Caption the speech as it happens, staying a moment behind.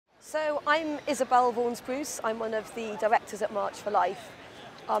So I'm Isabel Vaughan-Spruce. I'm one of the directors at March for Life.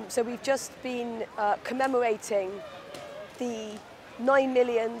 So we've just been commemorating the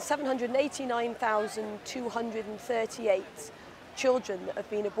 9,789,238 children that have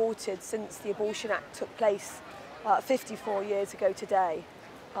been aborted since the Abortion Act took place 54 years ago today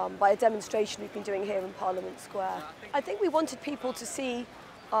by a demonstration we've been doing here in Parliament Square. I think we wanted people to see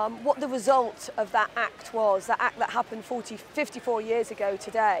what the result of that act was, that act that happened 54 years ago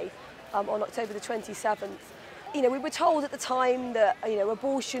today, on October the 27th. You know, we were told at the time that,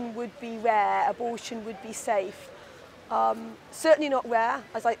 abortion would be rare, abortion would be safe. Certainly not rare,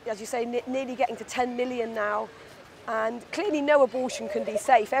 as you say, nearly getting to 10 million now. And clearly no abortion can be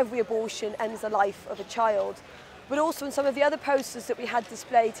safe. Every abortion ends the life of a child. But also in some of the other posters that we had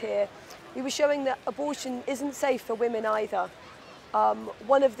displayed here, we were showing that abortion isn't safe for women either.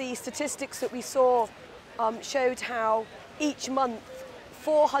 One of the statistics that we saw showed how each month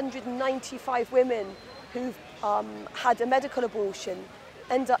 495 women who've had a medical abortion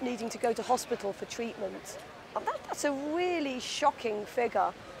end up needing to go to hospital for treatment. That's a really shocking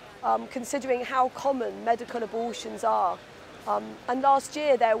figure, considering how common medical abortions are. And last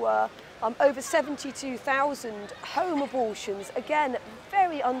year there were over 72,000 home abortions, again,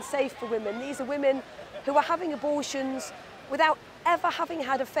 very unsafe for women. These are women who are having abortions without ever having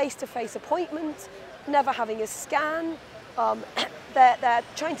had a face-to-face appointment, never having a scan. They're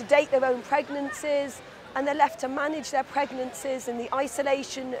trying to date their own pregnancies, and they're left to manage their pregnancies in the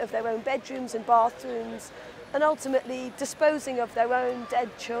isolation of their own bedrooms and bathrooms, and ultimately disposing of their own dead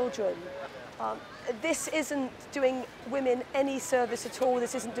children. This isn't doing women any service at all.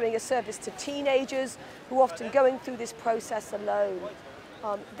 This isn't doing a service to teenagers who are often going through this process alone.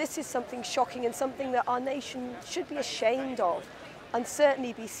 This is something shocking and something that our nation should be ashamed of and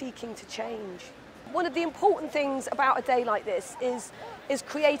certainly be seeking to change. One of the important things about a day like this is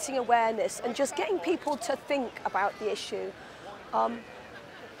creating awareness and just getting people to think about the issue.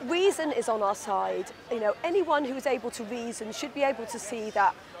 Reason is on our side. Anyone who is able to reason should be able to see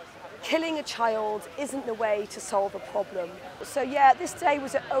that killing a child isn't the way to solve a problem. So yeah, this day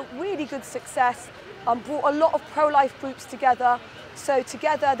was a really good success, brought a lot of pro-life groups together, so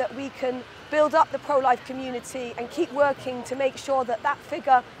together that we can build up the pro-life community and keep working to make sure that that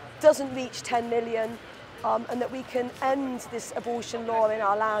figure doesn't reach 10 million and that we can end this abortion law in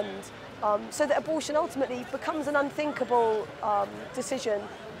our land, so that abortion ultimately becomes an unthinkable decision,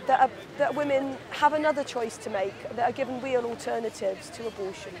 that women have another choice to make, that are given real alternatives to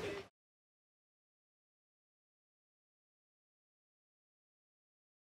abortion.